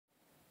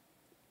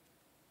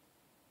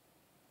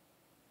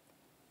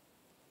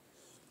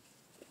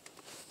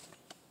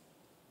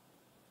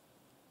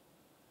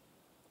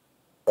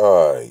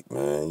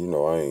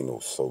I ain't no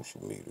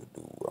social media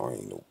dude. I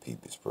ain't no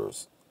people's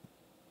person.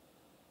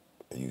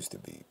 I used to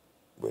be,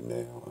 but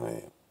now I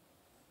am.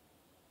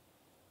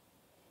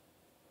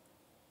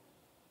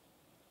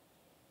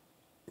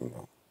 You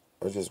know,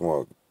 I just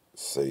want to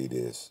say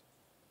this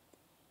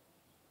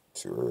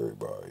to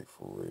everybody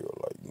for real,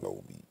 like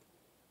know me.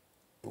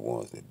 The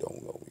ones that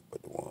don't know me,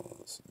 but the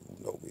ones who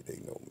know me,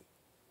 they know me.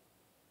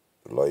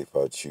 The life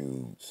I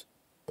choose,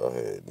 I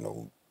had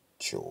no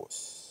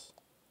choice.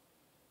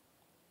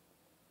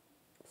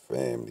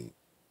 Family,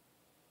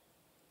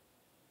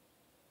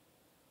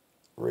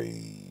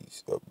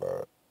 raised up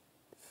by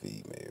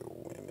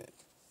female women.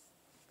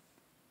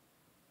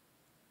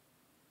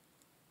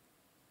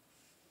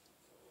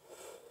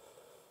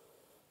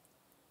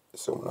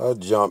 So when I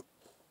jumped,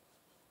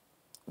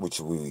 which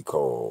we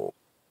call,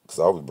 because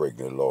I was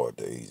breaking the law at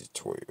the age of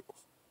 12.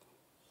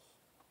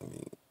 I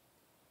mean,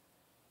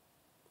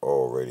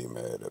 already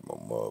mad at my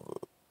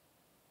mother.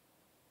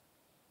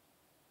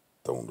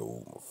 Don't know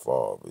who my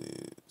father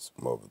is.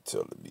 Mother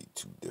telling me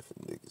two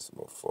different niggas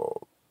my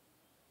father.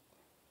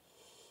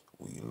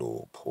 We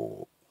little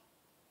poor.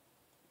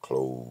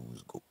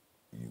 Clothes go,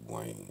 you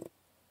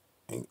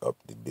ain't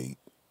up to date.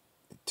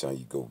 The time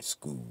you go to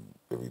school,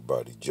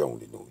 everybody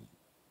joning on you.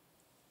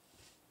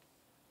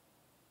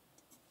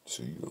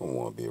 So you don't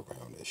want to be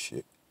around that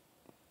shit.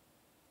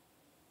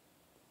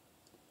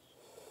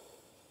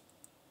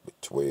 But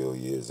 12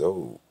 years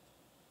old,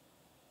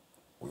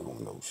 we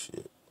don't know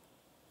shit.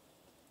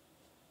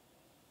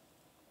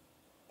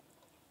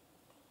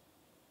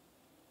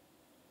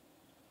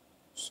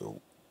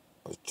 So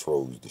I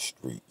chose the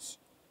streets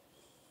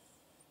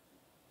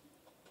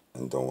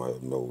and don't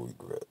have no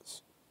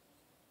regrets.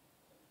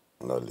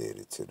 And I led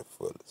it to the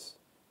fullest.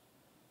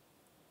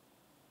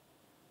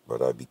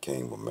 But I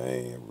became a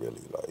man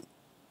really like,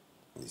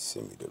 they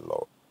sent me to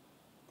Lorton.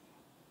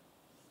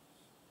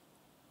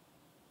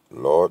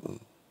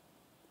 Lorton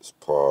is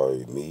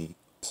probably me,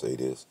 say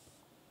this,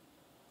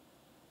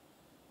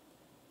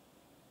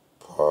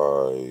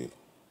 probably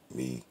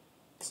me,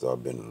 because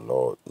I've been to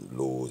Lorton,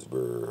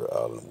 Louisburg,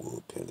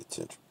 Islandwood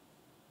Penitentiary.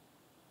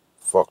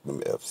 Fuck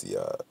them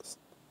FCIs.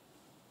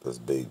 That's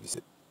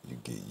babysit. You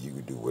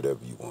can do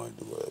whatever you want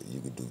to do.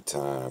 You can do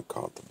time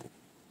comfortable.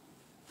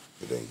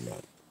 It ain't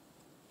nothing.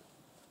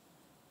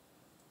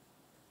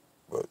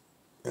 But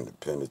in the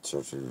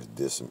penitentiary,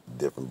 it's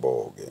different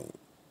ball game.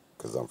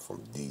 Because I'm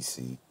from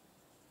D.C.,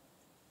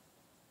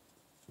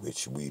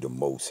 which we the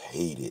most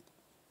hated,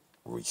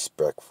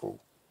 respectful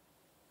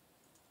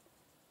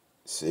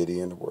city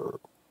in the world.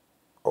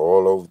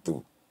 All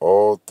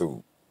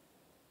through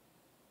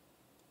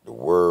the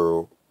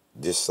world,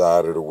 this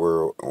side of the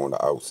world, on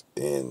the outs,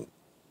 in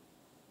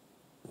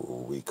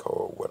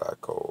what I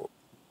call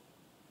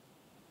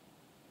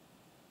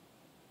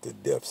the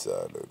deaf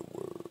side of the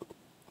world.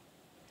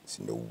 It's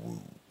no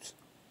rules.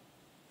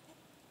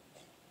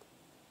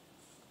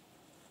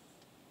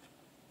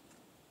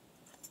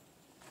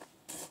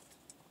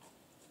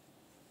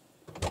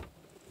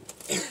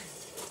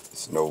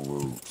 It's no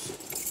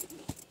rules.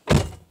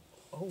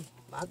 Oh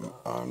my God.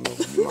 I don't know.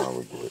 You might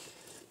regret.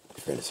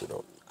 Finish it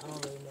up. I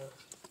don't really know.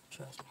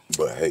 Trust me.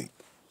 But hey,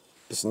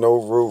 it's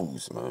no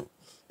rules, man.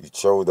 You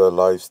chose that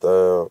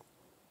lifestyle.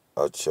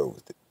 I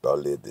chose it. I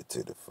lived it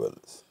to the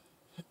fullest.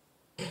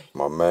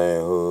 My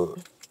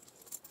manhood,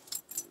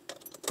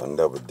 I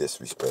never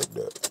disrespect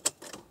that.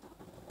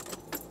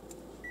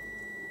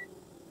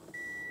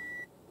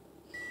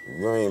 If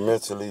you ain't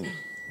mentally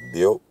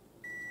built,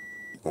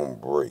 you're gonna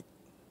break.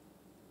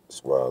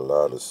 That's why a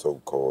lot of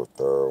so-called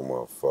thorough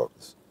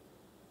motherfuckers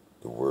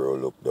the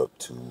world looked up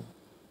to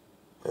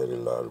had a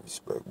lot of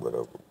respect, but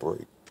of a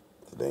break.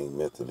 They ain't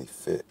mentally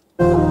fit.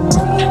 You gotta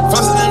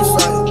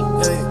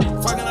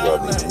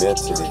be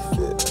mentally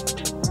fit.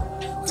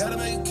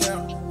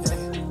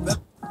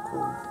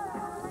 Cool.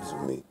 This is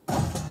me.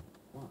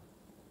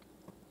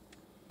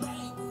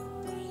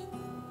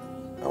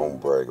 I don't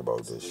brag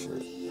about this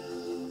shit.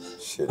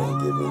 Shit ain't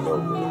give me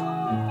nowhere.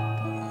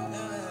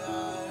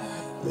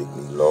 Make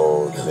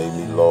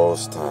me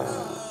lost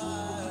time.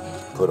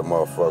 Put a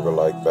motherfucker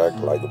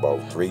back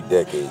about 3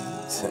 decades.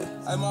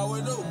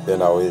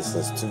 Been out here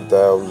since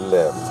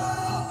 2011.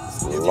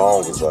 It's the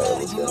longest I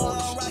ever been on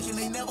the streets.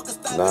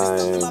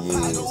 9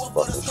 years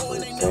fucking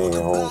straight. Came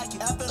home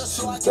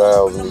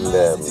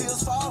 2011,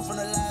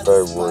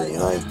 February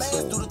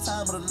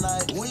 19th.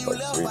 Like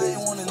 3 days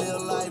before my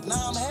birthday.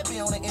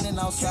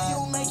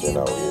 Been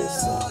out here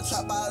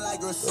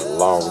since. The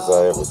longest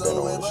I ever been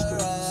on the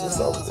streets since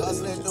I was the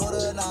age of 12.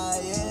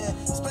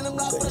 Think I'm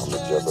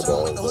gonna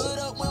jeopardize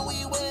that?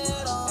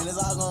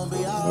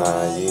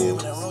 9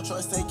 years,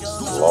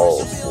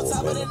 lost for a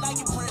minute.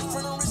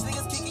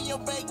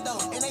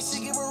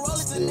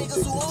 Still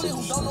addicted to the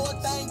streets.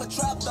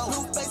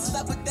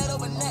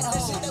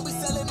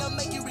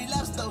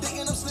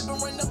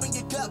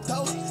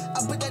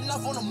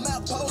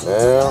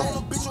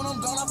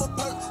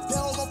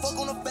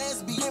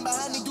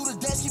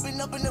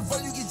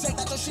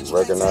 Now,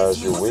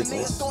 recognize your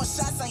weakness.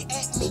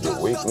 And your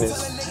weakness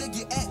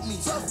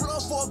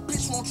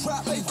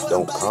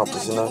don't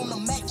accomplish nothing,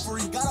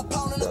 you gotta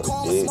dig that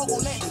shit.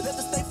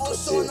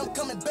 But dig it.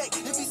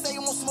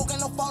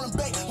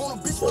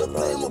 Better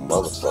learn your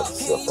motherfucking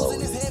self out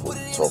here before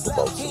you talk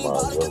about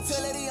somebody else.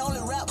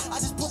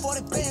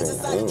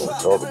 I ain't gonna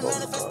talk about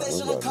nobody.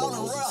 I ain't got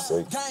nothing to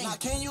say.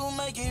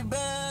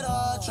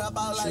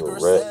 But you a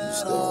rat, you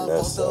stay on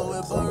that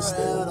side. I'ma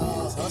stay over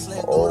here.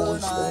 I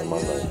always stay in my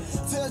lane.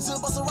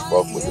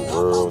 Fuck what the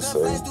world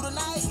say.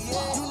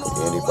 What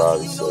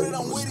anybody say.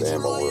 I'ma stay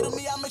in my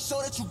world.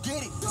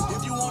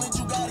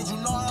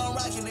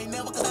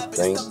 Don't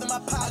think.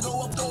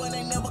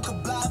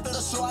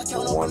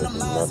 Don't wanna do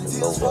nothing to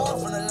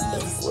nobody.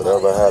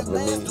 Whatever happened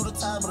to me,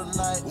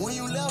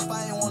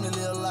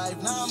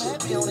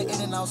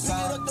 shit, yeah.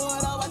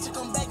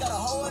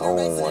 I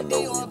don't want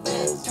no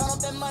revenge. I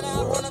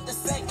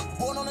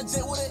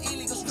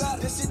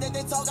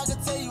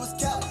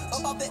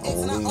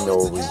don't need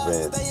no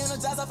revenge.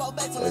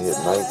 I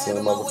hit 19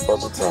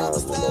 motherfucking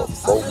times and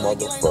lost 4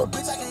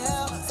 motherfuckers.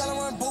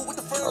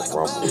 I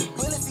rumbled.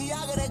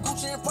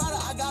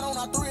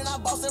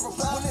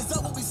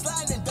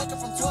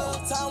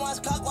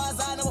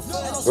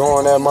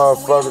 During that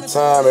motherfucking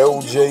time,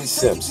 O.J.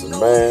 Simpson,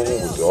 man,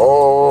 it was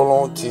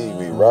all on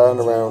TV, riding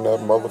around that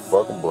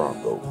motherfucking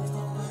Bronco.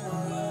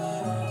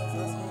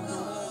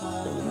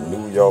 And the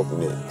New York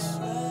Knicks.